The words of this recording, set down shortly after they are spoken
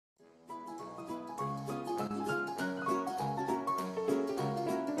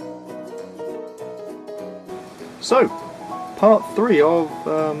So, part 3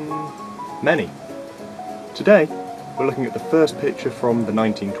 of many. Today, we're looking at the first picture from the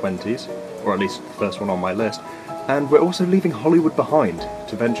 1920s, or at least the first one on my list, and we're also leaving Hollywood behind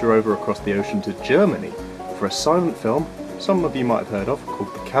to venture over across the ocean to Germany for a silent film some of you might have heard of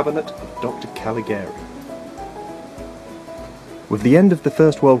called The Cabinet of Dr. Caligari. With the end of the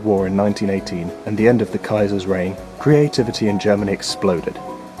First World War in 1918 and the end of the Kaiser's reign, creativity in Germany exploded.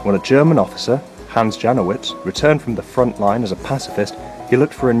 When a German officer, Hans Janowitz, returned from the front line as a pacifist, he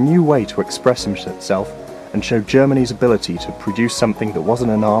looked for a new way to express himself and show Germany's ability to produce something that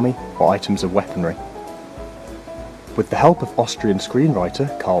wasn't an army or items of weaponry. With the help of Austrian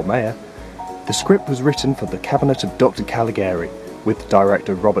screenwriter Karl Mayr, the script was written for The Cabinet of Dr. Caligari, with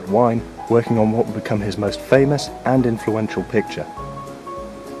director Robert Wiene working on what would become his most famous and influential picture.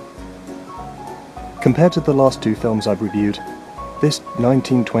 Compared to the last two films I've reviewed, this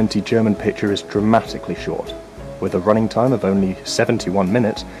 1920 German picture is dramatically short. With a running time of only 71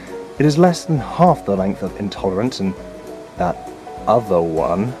 minutes, it is less than half the length of Intolerance and that other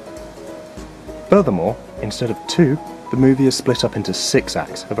one. Furthermore, instead of 2, the movie is split up into 6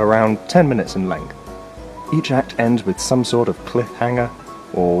 acts of around 10 minutes in length. Each act ends with some sort of cliffhanger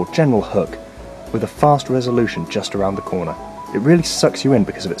or general hook, with a fast resolution just around the corner. It really sucks you in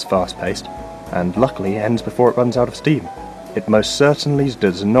because of its fast paced, and luckily ends before it runs out of steam. It most certainly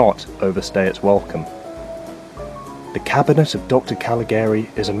does not overstay its welcome. The Cabinet of Dr. Caligari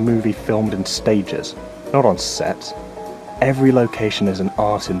is a movie filmed in stages, not on sets. Every location is an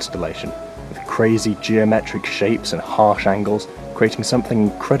art installation, with crazy geometric shapes and harsh angles, creating something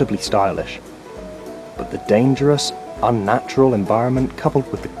incredibly stylish. But the dangerous, unnatural environment,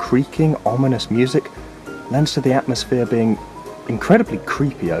 coupled with the creaking, ominous music, lends to the atmosphere being incredibly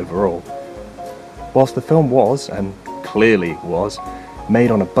creepy overall. Whilst the film was, and clearly was,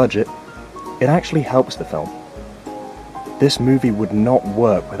 made on a budget, it actually helps the film. This movie would not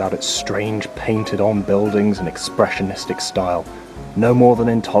work without its strange painted-on buildings and expressionistic style, no more than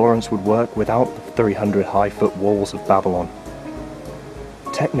Intolerance would work without the 300-high-foot walls of Babylon.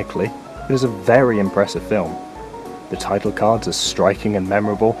 Technically, it is a very impressive film. The title cards are striking and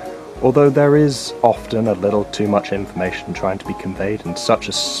memorable, although there is often a little too much information trying to be conveyed in such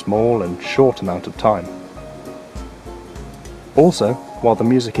a small and short amount of time. Also, while the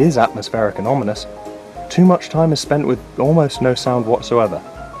music is atmospheric and ominous, too much time is spent with almost no sound whatsoever.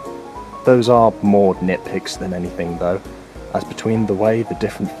 Those are more nitpicks than anything though, as between the way the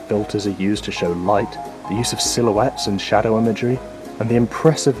different filters are used to show light, the use of silhouettes and shadow imagery, and the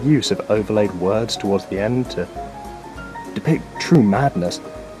impressive use of overlaid words towards the end to depict true madness,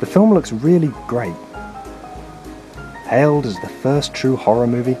 the film looks really great. Hailed as the first true horror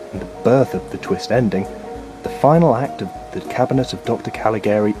movie and the birth of the twist ending, the final act of The Cabinet of Dr.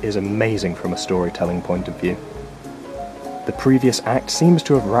 Caligari is amazing from a storytelling point of view. The previous act seems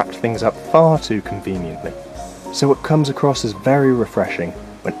to have wrapped things up far too conveniently, so it comes across as very refreshing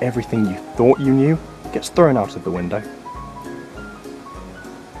when everything you thought you knew gets thrown out of the window.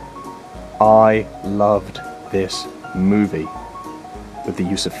 I loved this movie. With the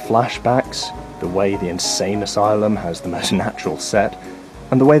use of flashbacks, the way the insane asylum has the most natural set,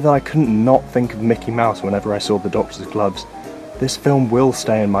 and the way that I couldn't not think of Mickey Mouse whenever I saw the Doctor's gloves, this film will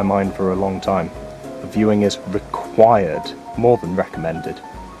stay in my mind for a long time. The viewing is required, more than recommended.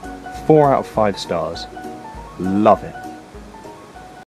 4 out of 5 stars. Love it.